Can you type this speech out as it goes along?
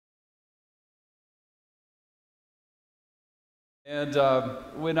And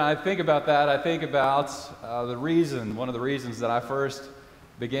when I think about that, I think about one of the reasons that I first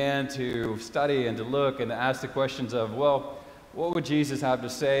began to study and to look and to ask the questions of, well, what would Jesus have to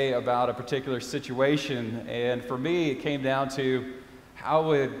say about a particular situation? And for me, it came down to how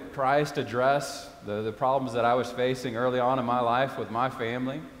would Christ address the problems that I was facing early on in my life with my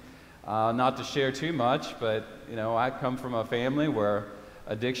family? Not to share too much, but I come from a family where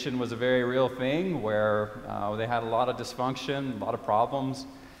addiction was a very real thing, where they had a lot of dysfunction, a lot of problems.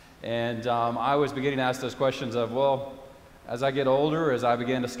 And I was beginning to ask those questions of, well, as I get older, as I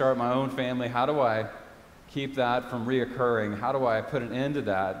began to start my own family, how do I keep that from reoccurring? How do I put an end to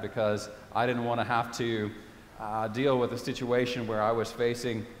that? Because I didn't want to have to deal with a situation where I was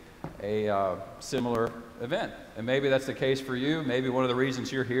facing a similar event. And maybe that's the case for you. Maybe one of the reasons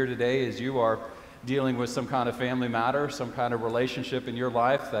you're here today is you are dealing with some kind of family matter, some kind of relationship in your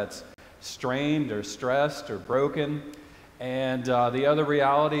life that's strained or stressed or broken. And the other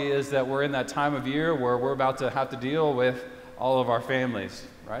reality is that we're in that time of year where we're about to have to deal with all of our families,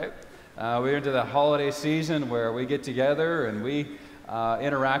 right? We're into the holiday season where we get together and we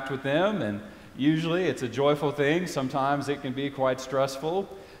interact with them, and usually it's a joyful thing. Sometimes it can be quite stressful.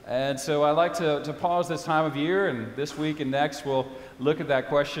 And so I like to pause this time of year, and this week and next we'll look at that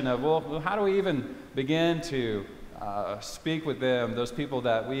question of, well, how do we even begin to speak with them, those people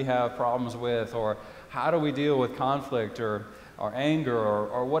that we have problems with, or how do we deal with conflict or anger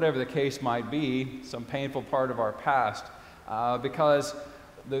or whatever the case might be, some painful part of our past, because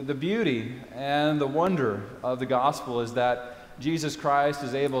the beauty and the wonder of the gospel is that Jesus Christ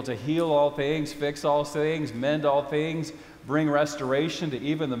is able to heal all things, fix all things, mend all things, bring restoration to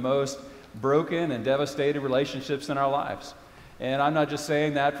even the most broken and devastated relationships in our lives. And I'm not just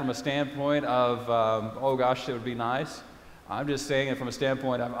saying that from a standpoint of, oh gosh, it would be nice. I'm just saying it from a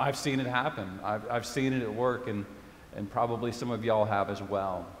standpoint of, I've seen it happen. I've seen it at work, and probably some of y'all have as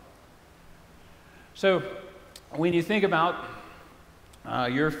well. So when you think about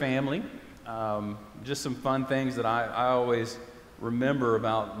your family, just some fun things that I always remember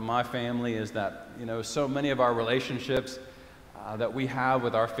about my family is that, so many of our relationships that we have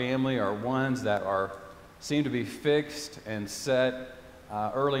with our family are ones that seem to be fixed and set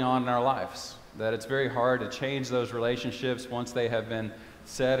early on in our lives. That it's very hard to change those relationships once they have been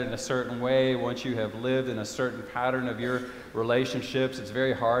set in a certain way. Once you have lived in a certain pattern of your relationships, it's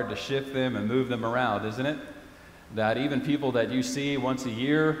very hard to shift them and move them around, isn't it? That even people that you see once a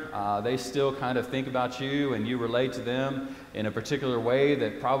year, they still kind of think about you and you relate to them in a particular way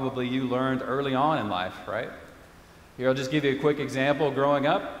that probably you learned early on in life, right? Here, I'll just give you a quick example. Growing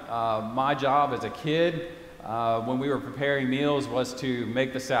up, my job as a kid, when we were preparing meals, was to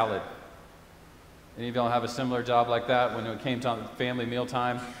make the salad. Any of y'all have a similar job like that when it came to family meal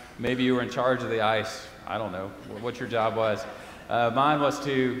time? Maybe you were in charge of the ice. I don't know what your job was. Mine was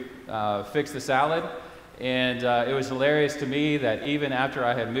to fix the salad. And it was hilarious to me that even after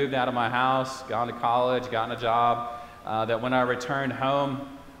I had moved out of my house, gone to college, gotten a job, that when I returned home,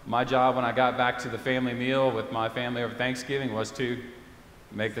 my job when I got back to the family meal with my family over Thanksgiving was to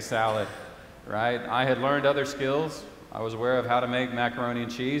make the salad, right? I had learned other skills. I was aware of how to make macaroni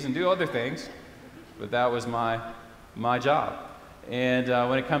and cheese and do other things, but that was my job. And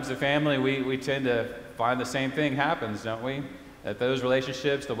when it comes to family, we tend to find the same thing happens, don't we? That those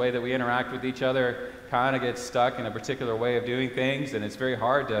relationships, the way that we interact with each other, kind of get stuck in a particular way of doing things, and it's very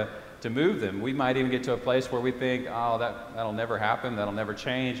hard to move them. We might even get to a place where we think, oh, that'll never happen, that'll never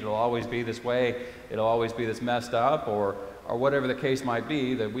change, it'll always be this way, it'll always be this messed up, or whatever the case might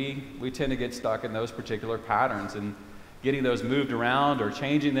be, that we tend to get stuck in those particular patterns, and getting those moved around or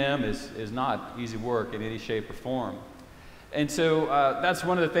changing them is not easy work in any shape or form. And so that's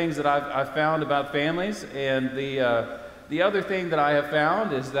one of the things that I've found about families. And the other thing that I have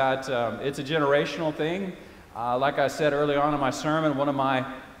found is that it's a generational thing. Like I said early on in my sermon, one of my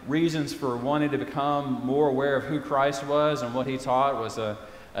reasons for wanting to become more aware of who Christ was and what he taught was an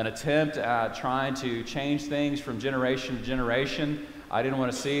attempt at trying to change things from generation to generation. I didn't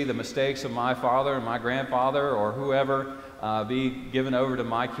want to see the mistakes of my father and my grandfather or whoever be given over to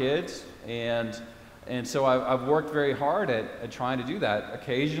my kids. And so I've worked very hard at trying to do that.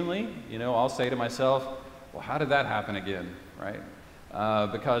 Occasionally, I'll say to myself, well, how did that happen again, right?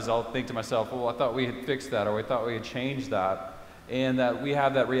 Because I'll think to myself, well, I thought we had fixed that, or we thought we had changed that. And that we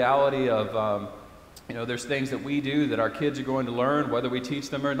have that reality of, there's things that we do that our kids are going to learn whether we teach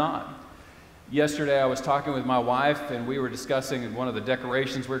them or not. Yesterday I was talking with my wife, and we were discussing one of the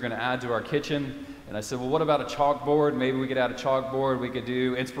decorations we're going to add to our kitchen. And I said, well, what about a chalkboard? Maybe we could add a chalkboard. We could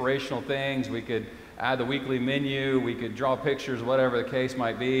do inspirational things. We could add the weekly menu. We could draw pictures, whatever the case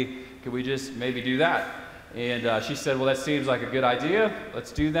might be. Could we just maybe do that? And she said, well, that seems like a good idea.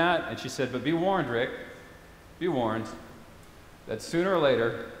 Let's do that. And she said, but be warned, Rick, be warned that sooner or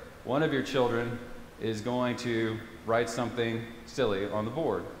later, one of your children is going to write something silly on the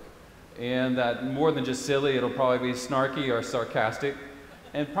board. And that more than just silly, it'll probably be snarky or sarcastic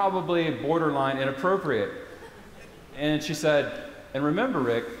and probably borderline inappropriate. And she said, and remember,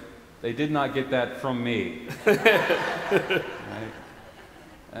 Rick, they did not get that from me. Right?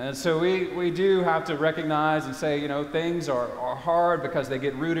 And so we do have to recognize and say, things are hard because they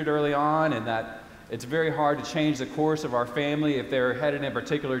get rooted early on, and that it's very hard to change the course of our family if they're headed in a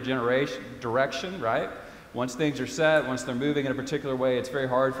particular direction, right? Once things are set, once they're moving in a particular way, it's very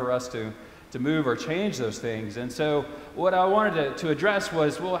hard for us to move or change those things. And so what I wanted to address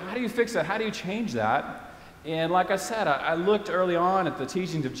was, well, how do you fix that? How do you change that? And like I said, I looked early on at the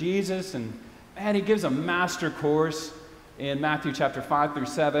teachings of Jesus, and man, he gives a master course in Matthew chapter 5 through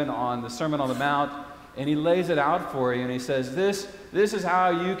 7 on the Sermon on the Mount, and he lays it out for you, and he says, this is how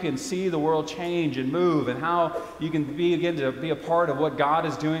you can see the world change and move, and how you can begin to be a part of what God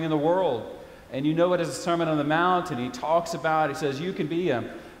is doing in the world. And you know it as a Sermon on the Mount, and he talks about, he says, you can be a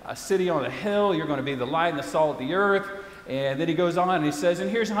city on a hill, you're going to be the light and the salt of the earth. And then he goes on and he says, and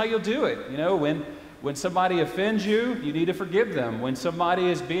here's how you'll do it. When somebody offends you, you need to forgive them. When somebody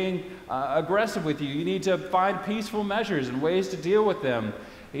is being aggressive with you, you need to find peaceful measures and ways to deal with them.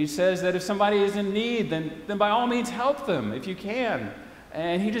 He says that if somebody is in need, then by all means help them if you can.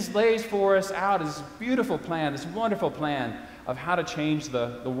 And he just lays for us out this beautiful plan, this wonderful plan of how to change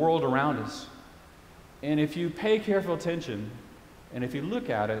the world around us. And if you pay careful attention, and if you look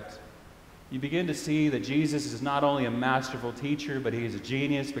at it, you begin to see that Jesus is not only a masterful teacher, but he is a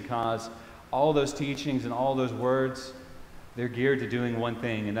genius, because all those teachings and all those words, they're geared to doing one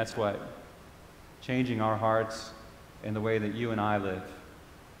thing, and that's what? Changing our hearts in the way that you and I live.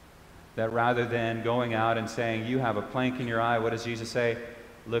 That rather than going out and saying, you have a plank in your eye, what does Jesus say?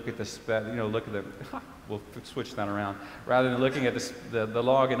 Look at the we'll switch that around. Rather than looking at the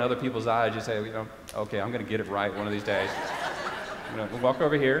log in other people's eyes, you say, okay, I'm going to get it right one of these days. We'll walk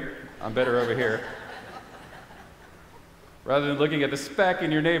over here. I'm better over here. Rather than looking at the speck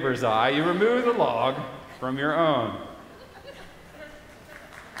in your neighbor's eye, you remove the log from your own.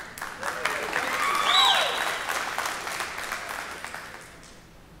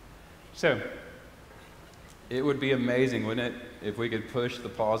 So, it would be amazing, wouldn't it, if we could push the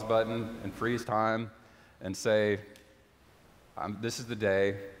pause button and freeze time and say, this is the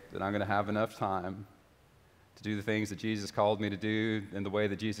day that I'm going to have enough time to do the things that Jesus called me to do in the way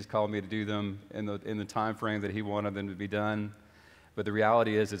that Jesus called me to do them in the time frame that he wanted them to be done. But the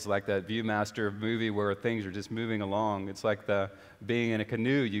reality is, it's like that Viewmaster movie where things are just moving along. It's like being in a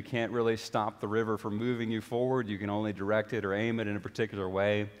canoe. You can't really stop the river from moving you forward. You can only direct it or aim it in a particular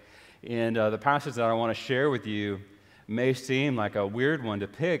way. And the passage that I want to share with you may seem like a weird one to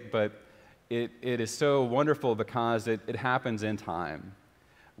pick, but it is so wonderful because it happens in time.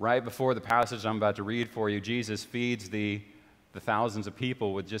 Right before the passage I'm about to read for you, Jesus feeds the thousands of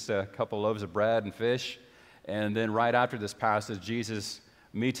people with just a couple loaves of bread and fish. And then right after this passage, Jesus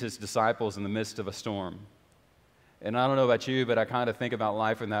meets his disciples in the midst of a storm. And I don't know about you, but I kind of think about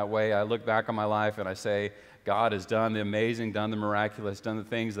life in that way. I look back on my life and I say, God has done the amazing, done the miraculous, done the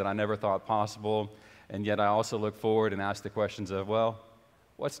things that I never thought possible. And yet I also look forward and ask the questions of, well,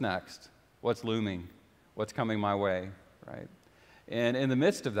 what's next? What's looming? What's coming my way, right? And in the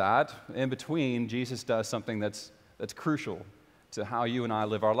midst of that, in between, Jesus does something that's crucial to how you and I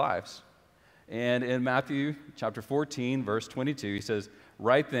live our lives. And in Matthew chapter 14, verse 22, he says,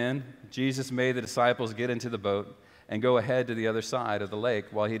 right then, Jesus made the disciples get into the boat and go ahead to the other side of the lake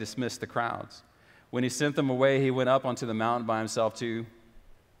while he dismissed the crowds. When he sent them away, he went up onto the mountain by himself to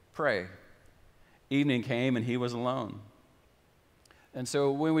pray. Evening came and he was alone. And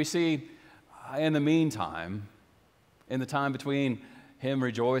so when we see in the meantime, in the time between him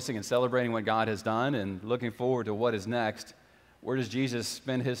rejoicing and celebrating what God has done and looking forward to what is next, where does Jesus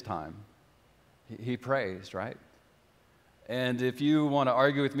spend his time? He prays, right? And if you want to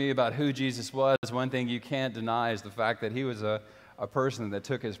argue with me about who Jesus was, one thing you can't deny is the fact that he was a person that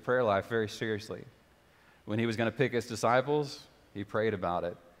took his prayer life very seriously. When he was going to pick his disciples, he prayed about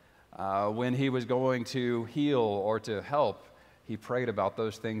it. When he was going to heal or to help, he prayed about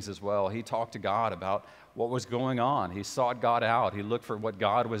those things as well. He talked to God about what was going on. He sought God out. He looked for what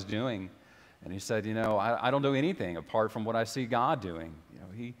God was doing. And he said, I don't do anything apart from what I see God doing.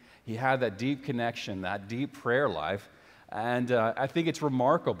 He had that deep connection, that deep prayer life. And I think it's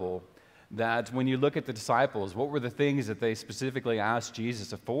remarkable that when you look at the disciples, what were the things that they specifically asked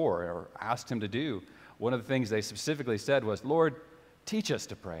Jesus for or asked him to do? One of the things they specifically said was, Lord, teach us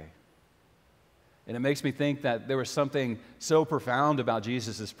to pray. And it makes me think that there was something so profound about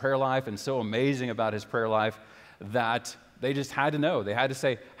Jesus' prayer life and so amazing about his prayer life that they just had to know. They had to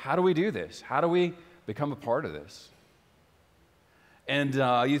say, how do we do this? How do we become a part of this? And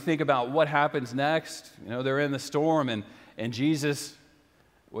you think about what happens next. You know, they're in the storm, and Jesus,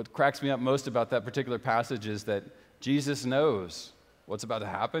 what cracks me up most about that particular passage is that Jesus knows what's about to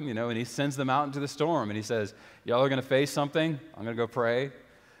happen, you know, and he sends them out into the storm, and he says, y'all are going to face something. I'm going to go pray.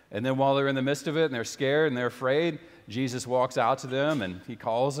 And then while they're in the midst of it, and they're scared and they're afraid, Jesus walks out to them, and he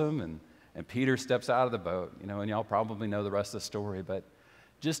calls them, and Peter steps out of the boat, you know, and y'all probably know the rest of the story. But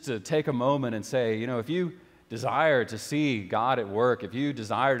just to take a moment and say, you know, if you desire to see God at work, if you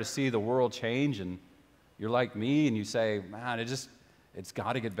desire to see the world change, and you're like me and you say, man, it's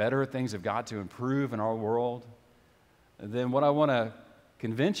got to get better, things have got to improve in our world, then what I want to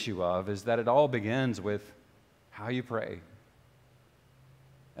convince you of is that it all begins with how you pray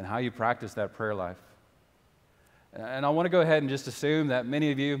and how you practice that prayer life. And I want to go ahead and just assume that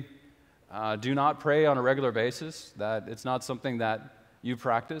many of you do not pray on a regular basis, that it's not something that you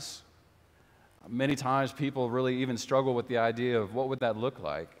practice. Many times people really even struggle with the idea of what would that look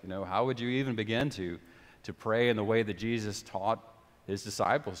like? You know, how would you even begin to pray in the way that Jesus taught his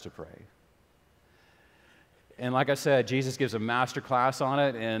disciples to pray? And like I said, Jesus gives a master class on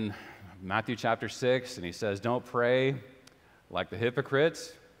it in Matthew chapter 6, and he says, don't pray like the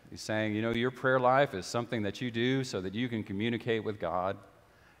hypocrites. He's saying, you know, your prayer life is something that you do so that you can communicate with God.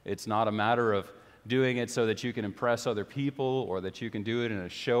 It's not a matter of doing it so that you can impress other people or that you can do it in a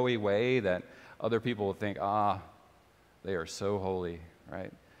showy way that other people will think, they are so holy,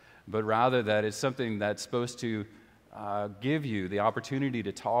 right? But rather that it's something that's supposed to give you the opportunity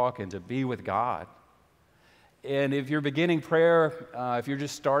to talk and to be with God. And if you're beginning prayer, if you're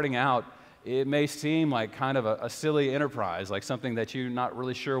just starting out, it may seem like kind of a silly enterprise, like something that you're not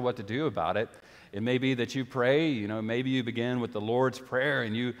really sure what to do about it. It may be that you pray, you know, maybe you begin with the Lord's Prayer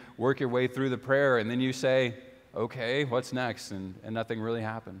and you work your way through the prayer and then you say, okay, what's next? And nothing really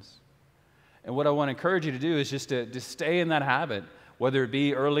happens. And what I want to encourage you to do is just to stay in that habit, whether it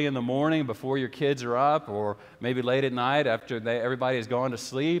be early in the morning before your kids are up, or maybe late at night after everybody has gone to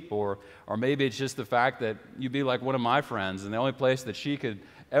sleep, or maybe it's just the fact that you be like one of my friends, and the only place that she could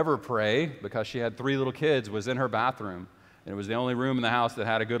ever pray, because she had 3 little kids, was in her bathroom. And it was the only room in the house that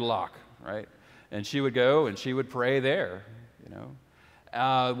had a good lock, right? And she would go and she would pray there, you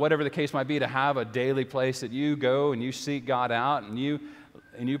know. Whatever the case might be, to have a daily place that you go and you seek God out and you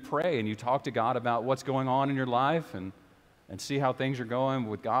pray and you talk to God about what's going on in your life and see how things are going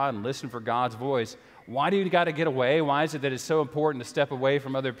with God and listen for God's voice. Why do you got to get away? Why is it that it's so important to step away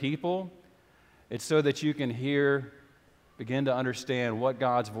from other people? It's so that you can begin to understand what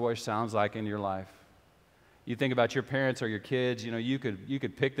God's voice sounds like in your life. You think about your parents or your kids, you know, you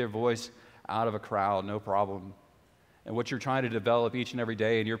could pick their voice out of a crowd, no problem. And what you're trying to develop each and every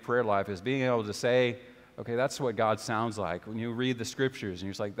day in your prayer life is being able to say, okay, that's what God sounds like. When you read the scriptures and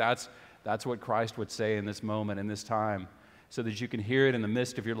you're just like, that's what Christ would say in this moment, in this time, so that you can hear it in the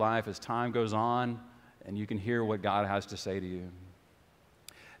midst of your life as time goes on and you can hear what God has to say to you.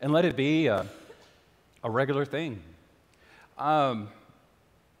 And let it be a regular thing. One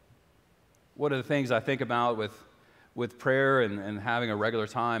of the things I think about with prayer and having a regular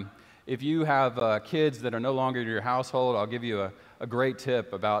time, if you have kids that are no longer in your household, I'll give you a great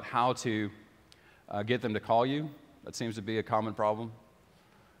tip about how to get them to call you. That seems to be a common problem.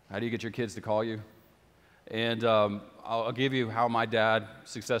 How do you get your kids to call you? And I'll give you how my dad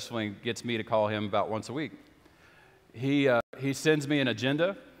successfully gets me to call him about once a week. He sends me an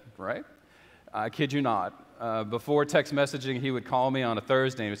agenda, right? I kid you not. Before text messaging, he would call me on a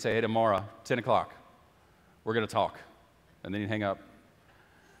Thursday and he would say, hey, tomorrow, 10 o'clock, we're going to talk. And then he'd hang up.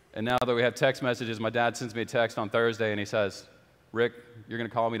 And now that we have text messages, my dad sends me a text on Thursday and he says, Rick, you're going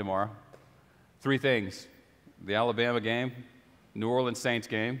to call me tomorrow. 3 things: the Alabama game, New Orleans Saints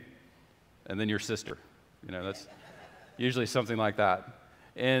game, and then your sister. You know, that's usually something like that.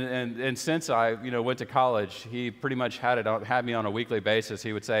 And since I went to college, he pretty much had me on a weekly basis.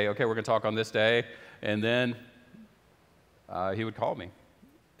 He would say, okay, we're going to talk on this day, and then he would call me.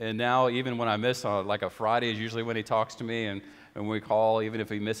 And now even when I miss like a Friday is usually when he talks to me, and when we call, even if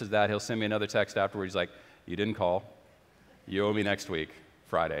he misses that, he'll send me another text afterwards. He's like, you didn't call. You owe me next week,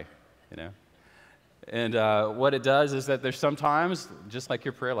 Friday, you know. And what it does is that there's sometimes, just like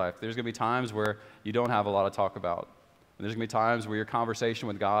your prayer life, there's going to be times where you don't have a lot to talk about. And there's going to be times where your conversation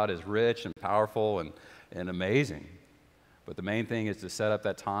with God is rich and powerful and amazing. But the main thing is to set up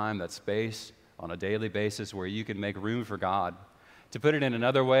that time, that space on a daily basis where you can make room for God. To put it in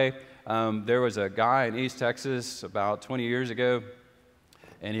another way, there was a guy in East Texas about 20 years ago.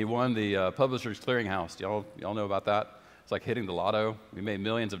 and he won the Publishers Clearinghouse. Y'all know about that? It's like hitting the lotto. We made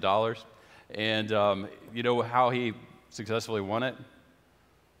millions of dollars. And you know how he successfully won it?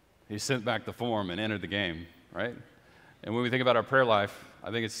 He sent back the form and entered the game, right? And when we think about our prayer life,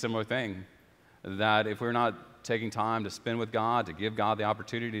 I think it's a similar thing, that if we're not taking time to spend with God, to give God the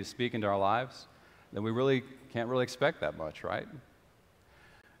opportunity to speak into our lives, then we really can't really expect that much, right?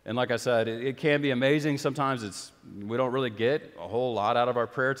 And like I said, it can be amazing. Sometimes we don't really get a whole lot out of our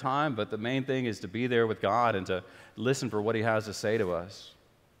prayer time, but the main thing is to be there with God and to listen for what he has to say to us.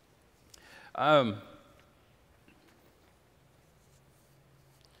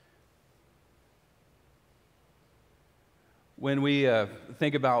 When we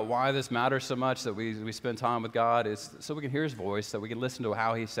think about why this matters so much, that we spend time with God, it's so we can hear his voice, that we can listen to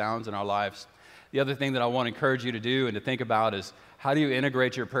how he sounds in our lives. The other thing that I want to encourage you to do and to think about is, how do you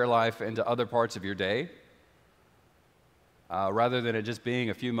integrate your prayer life into other parts of your day? Rather than it just being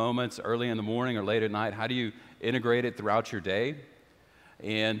a few moments early in the morning or late at night, how do you integrate it throughout your day?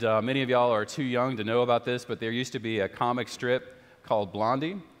 And many of y'all are too young to know about this, but there used to be a comic strip called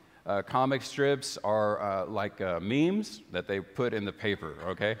Blondie. Comic strips are like memes that they put in the paper,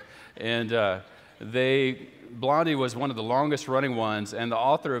 okay? And Blondie was one of the longest running ones, and the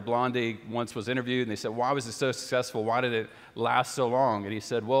author of Blondie once was interviewed, and they said, why was it so successful? Why did it last so long? And he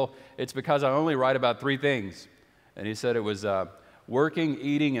said, well, it's because I only write about 3 things. And he said it was working,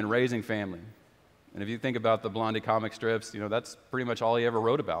 eating, and raising family. And if you think about the Blondie comic strips, that's pretty much all he ever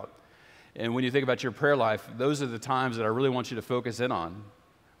wrote about. And when you think about your prayer life, those are the times that I really want you to focus in on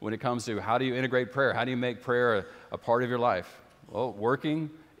when it comes to how do you integrate prayer? How do you make prayer a part of your life? Well, working,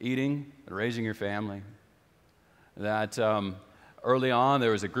 eating, and raising your family. That early on,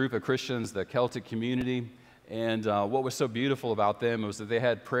 there was a group of Christians, the Celtic community, and what was so beautiful about them was that they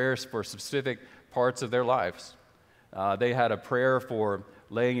had prayers for specific parts of their lives. They had a prayer for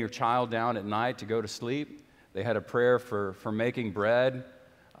laying your child down at night to go to sleep. They had a prayer for making bread,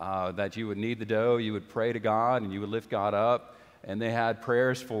 that you would knead the dough, you would pray to God, and you would lift God up. And they had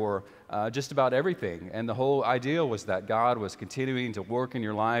prayers for just about everything. And the whole idea was that God was continuing to work in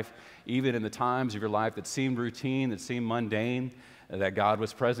your life, even in the times of your life that seemed routine, that seemed mundane, that God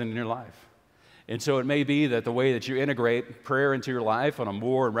was present in your life. And so it may be that the way that you integrate prayer into your life on a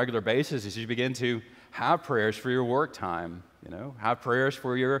more regular basis is you begin to have prayers for your work time, have prayers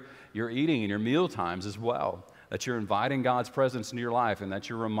for your eating and your meal times as well, that you're inviting God's presence into your life and that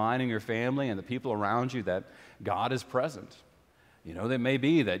you're reminding your family and the people around you that God is present. It may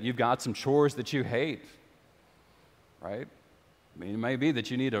be that you've got some chores that you hate, right? It may be that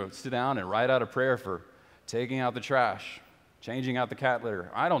you need to sit down and write out a prayer for taking out the trash, changing out the cat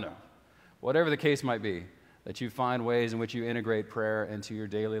litter. I don't know. Whatever the case might be, that you find ways in which you integrate prayer into your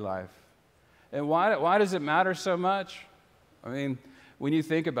daily life. And why does it matter so much? When you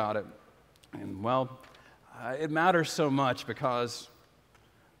think about it, it matters so much because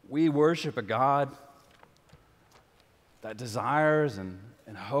we worship a God that desires and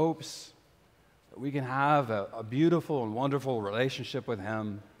hopes that we can have a beautiful and wonderful relationship with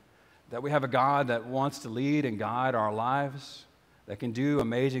him, that we have a God that wants to lead and guide our lives, that can do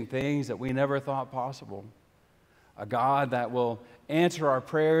amazing things that we never thought possible, a God that will answer our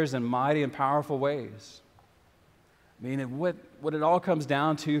prayers in mighty and powerful ways. What it all comes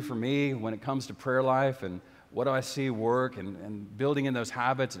down to for me when it comes to prayer life and what do I see work and building in those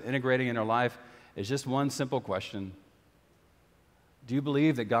habits and integrating in our life is just one simple question. Do you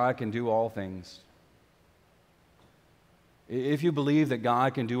believe that God can do all things? If you believe that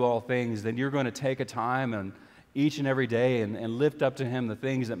God can do all things, then you're going to take a time and each and every day and lift up to him the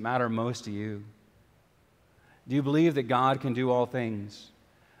things that matter most to you. Do you believe that God can do all things?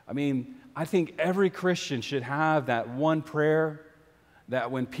 I think every Christian should have that one prayer that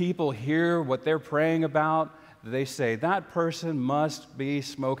when people hear what they're praying about, they say, that person must be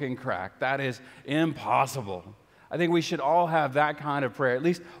smoking crack. That is impossible. I think we should all have that kind of prayer, at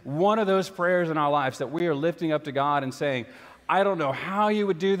least one of those prayers in our lives that we are lifting up to God and saying, I don't know how you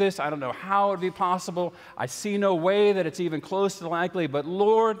would do this. I don't know how it would be possible. I see no way that it's even close to likely, but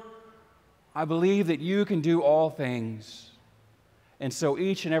Lord, I believe that you can do all things. And so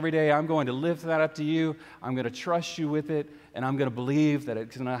each and every day I'm going to lift that up to you. I'm going to trust you with it, and I'm going to believe that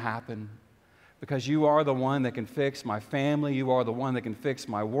it's going to happen. Because you are the one that can fix my family. You are the one that can fix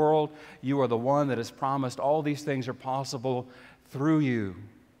my world. You are the one that has promised all these things are possible through you.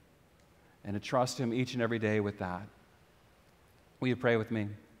 And to trust him each and every day with that. Will you pray with me?